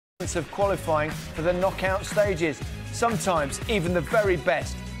of qualifying for the knockout stages. Sometimes even the very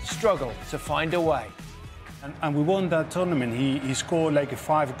best struggle to find a way. And we won that tournament. He scored like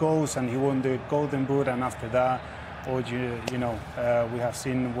 5 goals and he won the Golden Boot. And after that, we have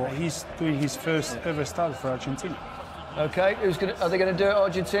seen what he's doing his first ever start for Argentina. OK, are they going to do it,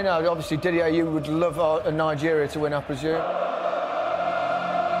 Argentina? Obviously, Didier, you would love Nigeria to win, I presume.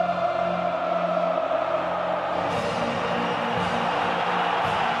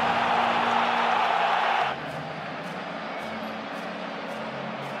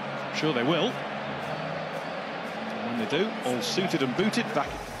 Sure they will. And when they do, all suited and booted back.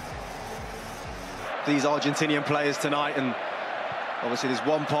 These Argentinian players tonight, and obviously there's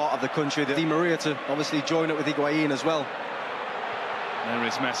one part of the country that Di Maria to obviously join up with Higuain as well. There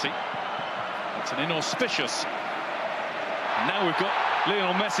is Messi. It's an inauspicious. And now we've got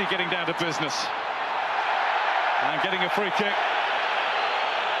Lionel Messi getting down to business. And getting a free kick.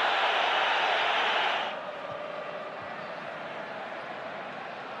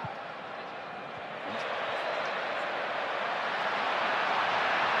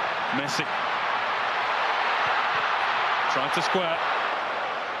 Messi trying to square,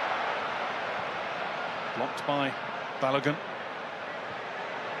 blocked by Balogun.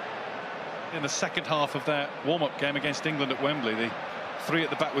 In the second half of their warm-up game against England at Wembley, the 3 at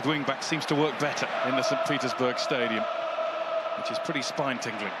the back with wing-backs seems to work better in the St. Petersburg Stadium, which is pretty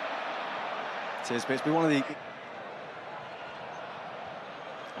spine-tingling. It is, but it's been one of the...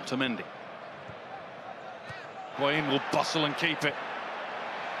 Otamendi. Higuain will bustle and keep it.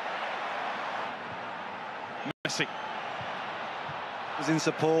 Messi was in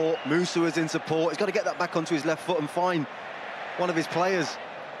support, Musa was in support. He's got to get that back onto his left foot and find one of his players.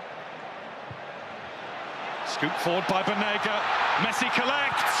 Scooped forward by Banega. Messi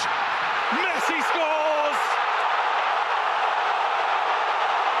collects. Messi scores!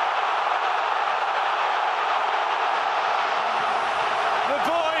 The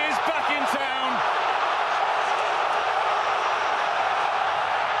boy is back in town.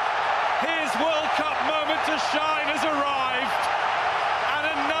 His World Cup moment to shine has arrived. And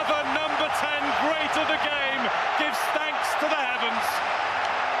another number 10 great of the game gives thanks to the heavens.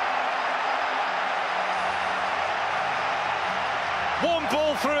 One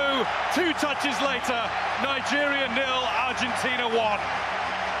ball through, 2 touches later, Nigeria 0, Argentina 1.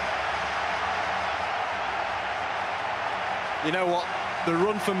 You know what? The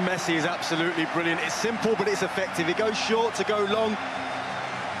run from Messi is absolutely brilliant. It's simple, but it's effective. It goes short to go long.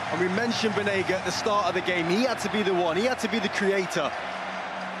 And we mentioned Banega at the start of the game. He had to be the one. He had to be the creator.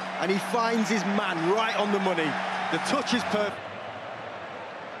 And he finds his man right on the money. The touch is perfect.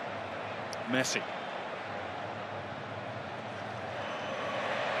 Messi.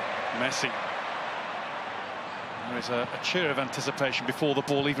 Messi. There is a cheer of anticipation before the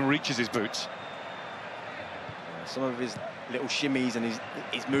ball even reaches his boots. Some of his little shimmies and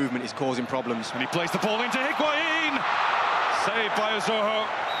his movement is causing problems. And he plays the ball into Higuain. Saved by Ozoho.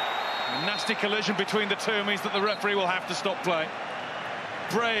 A nasty collision between the two means that the referee will have to stop play.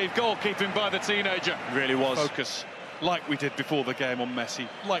 Brave goalkeeping by the teenager. It really was. Focus, like we did before the game on Messi,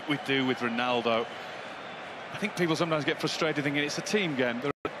 like we do with Ronaldo. I think people sometimes get frustrated thinking it's a team game.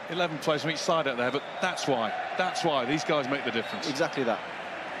 There are 11 players from each side out there, but that's why these guys make the difference. Exactly that.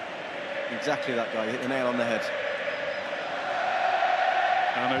 Exactly that guy. Hit the nail on the head.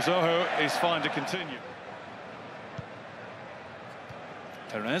 And Ozoho is fine to continue.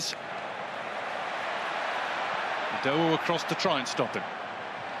 Perez. Doe across to try and stop him.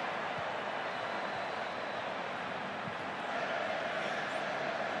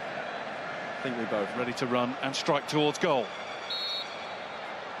 I think we both ready to run and strike towards goal.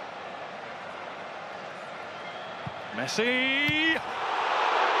 Messi!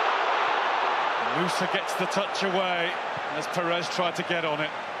 Musa gets the touch away as Perez tried to get on it.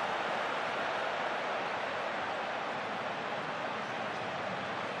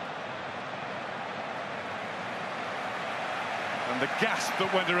 And the gasp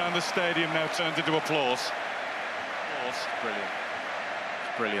that went around the stadium now turned into applause. Brilliant.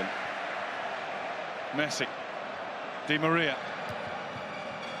 It's brilliant. Messi. Di Maria.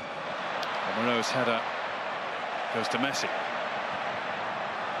 Moreau's header goes to Messi.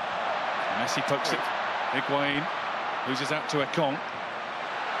 Messi pokes it. Higuain loses out to Ekong.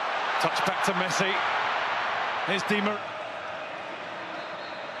 Touch back to Messi. Here's Di Maria.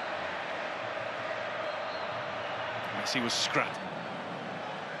 Messi was scrapped.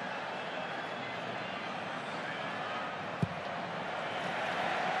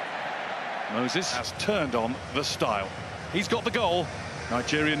 Moses has turned on the style. He's got the goal.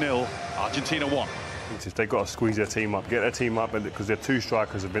 Nigeria 0, Argentina 1. They've got to squeeze their team up, get their team up, because their two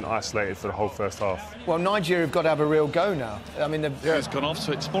strikers have been isolated for the whole first half. Well, Nigeria have got to have a real go now. I mean, it's gone off,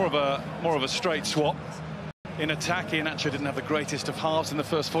 so it's more of a straight swap. In attack, Iheanacho didn't have the greatest of halves in the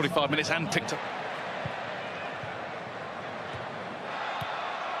first 45 minutes and picked up.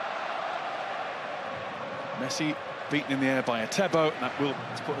 Messi beaten in the air by Etebo. That will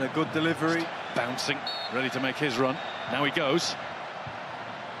put in a good delivery. Bouncing, ready to make his run. Now he goes.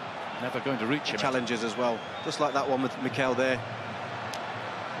 Never going to reach him. Challenges as well, just like that one with Mikel there.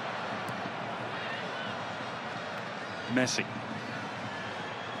 Messi.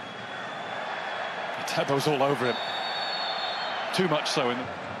 Etebo's all over him. Too much so.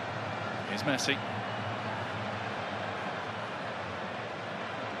 Here's Messi.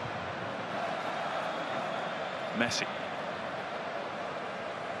 Messi.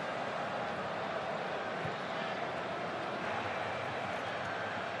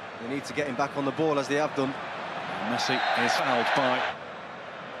 They need to get him back on the ball as they have done. Messi is fouled by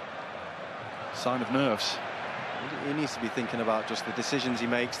sign of nerves. He needs to be thinking about just the decisions he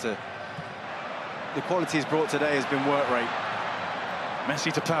makes. The quality he's brought today has been work rate.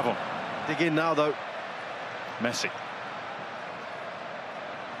 Messi to Pavon. Dig in now, though. Messi.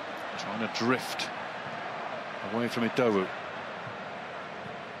 Trying to drift away from Idowu.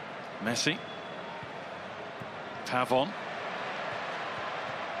 Messi. Pavon.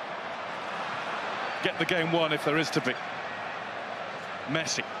 Get the game won if there is to be.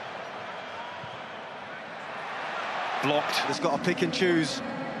 Messi. Blocked. He's got to pick and choose.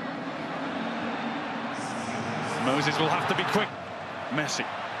 Moses will have to be quick. Messi.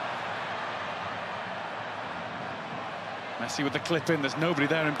 Messi with the clip in. There's nobody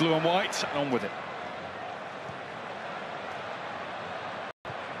there in blue and white. On with it.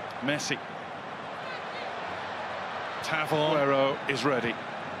 Messi. Pavon is ready.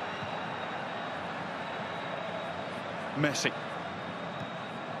 Messi.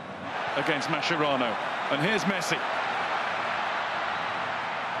 Against Mascherano. And here's Messi.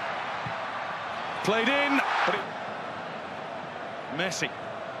 Played in. But Messi.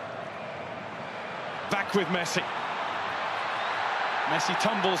 Back with Messi. Messi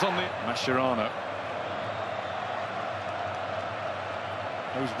tumbles on the... Mascherano.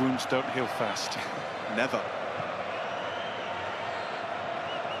 Those wounds don't heal fast. Never.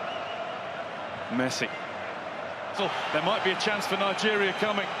 Messi. So there might be a chance for Nigeria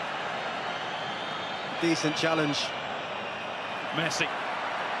coming. Decent challenge. Messi.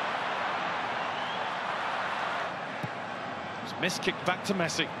 Miss kick back to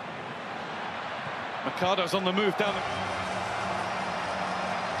Messi. Mercado's on the move down the...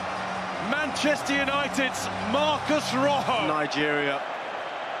 Manchester United's Marcus Rojo. Nigeria.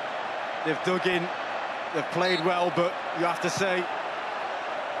 They've dug in, they've played well, but you have to say, you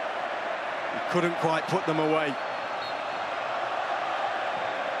couldn't quite put them away.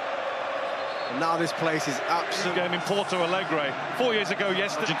 And now this place is absolutely... Game in Porto Alegre 4 years ago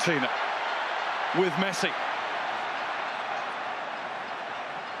yesterday. Argentina with Messi.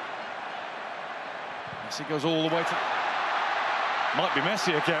 Messi goes all the way to... Might be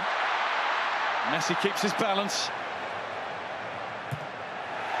Messi again. Messi keeps his balance.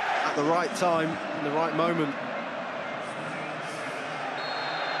 At the right time, in the right moment.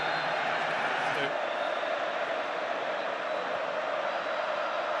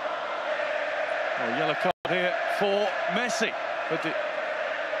 A yellow card here for Messi, but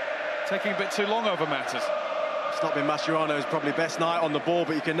taking a bit too long over matters. It's not been Mascherano's probably best night on the ball,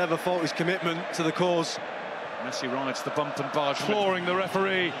 but you can never fault his commitment to the cause. Messi rides the bump and barge, imploring the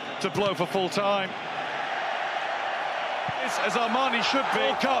referee to blow for full time. As Armani should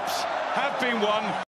be. Cups have been won.